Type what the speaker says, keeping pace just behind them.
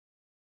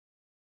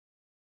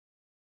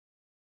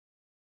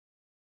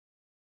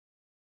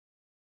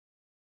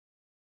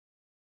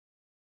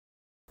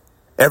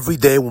Every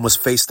day we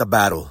must face the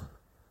battle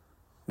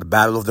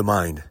of the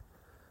mind.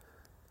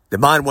 The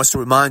mind wants to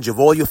remind you of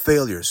all your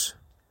failures.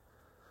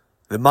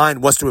 The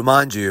mind wants to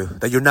remind you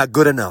that you're not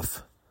good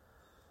enough.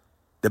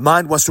 The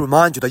mind wants to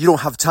remind you that you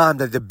don't have time,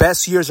 that the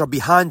best years are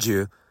behind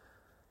you,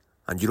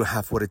 and you don't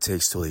have what it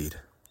takes to lead.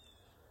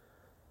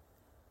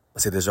 I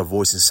say there's a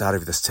voice inside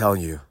of you that's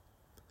telling you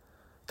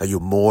that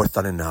you're more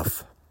than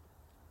enough.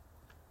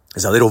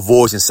 There's a little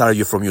voice inside of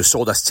you from your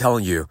soul that's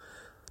telling you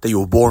that you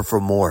were born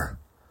for more.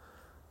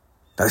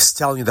 That is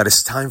telling you that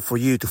it's time for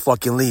you to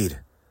fucking lead.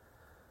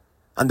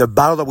 And the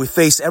battle that we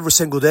face every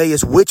single day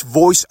is, which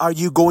voice are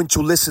you going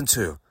to listen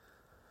to?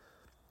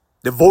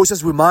 The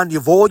voices remind you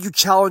of all your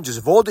challenges,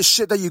 of all the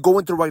shit that you're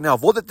going through right now,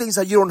 of all the things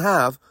that you don't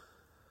have,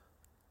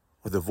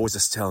 or the voice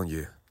that's telling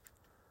you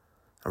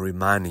and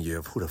reminding you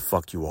of who the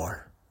fuck you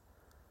are.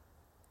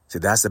 See,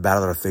 that's the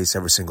battle that I face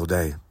every single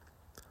day.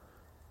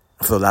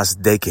 For the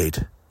last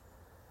decade,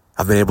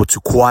 I've been able to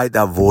quiet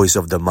that voice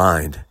of the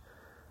mind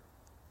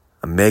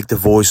and make the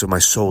voice of my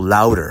soul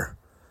louder,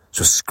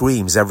 so it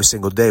screams every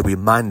single day,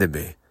 reminding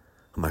me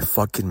of my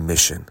fucking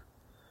mission.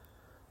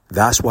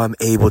 That's why I'm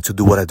able to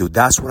do what I do.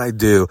 That's what I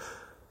do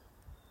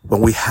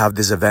when we have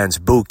these events,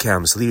 boot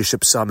camps,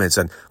 leadership summits,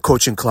 and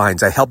coaching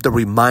clients. I help them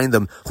remind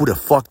them who the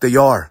fuck they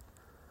are.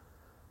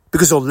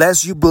 Because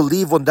unless you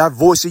believe on that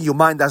voice in your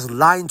mind that's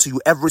lying to you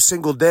every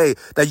single day,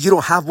 that you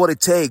don't have what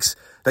it takes,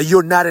 that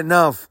you're not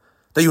enough,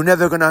 that you're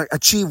never going to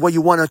achieve what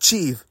you want to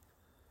achieve,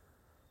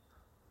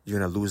 you're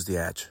going to lose the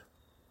edge.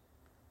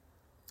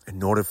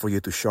 In order for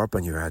you to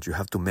sharpen your edge, you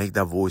have to make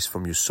that voice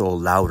from your soul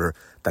louder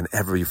than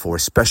ever before,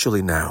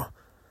 especially now.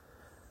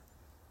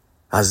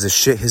 As the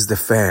shit hits the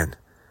fan,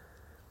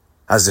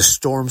 as the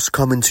storms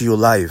come into your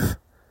life,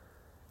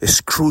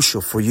 it's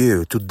crucial for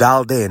you to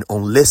dial in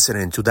on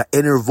listening to that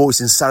inner voice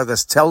inside of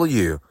us telling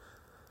you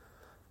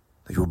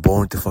that you were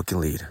born to fucking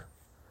lead.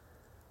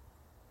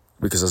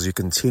 Because as you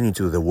continue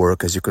to do the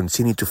work, as you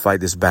continue to fight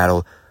this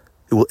battle,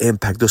 it will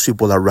impact those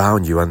people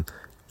around you, and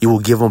you will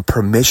give them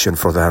permission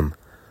for them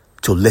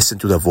to listen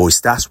to the voice.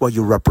 That's what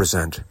you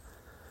represent.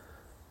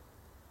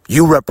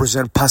 You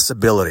represent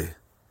possibility.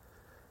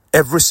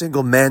 Every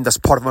single man that's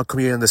part of my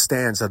community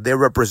understands that they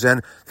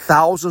represent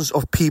thousands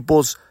of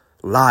people's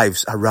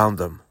lives around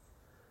them.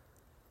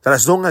 That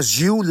as long as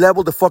you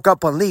level the fuck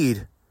up and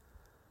lead,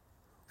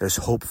 there's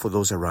hope for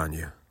those around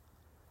you.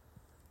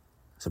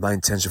 So my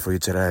intention for you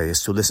today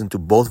is to listen to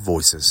both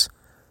voices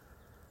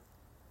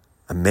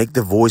and make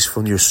the voice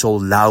from your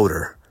soul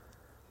louder.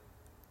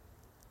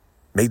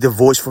 Make the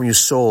voice from your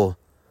soul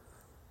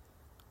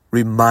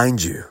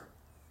remind you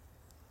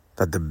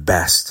that the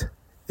best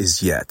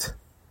is yet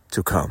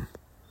to come.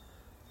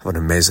 Have an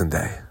amazing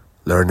day.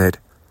 Learn it,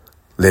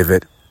 live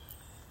it,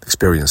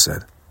 experience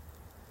it.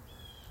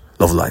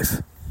 Love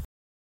life.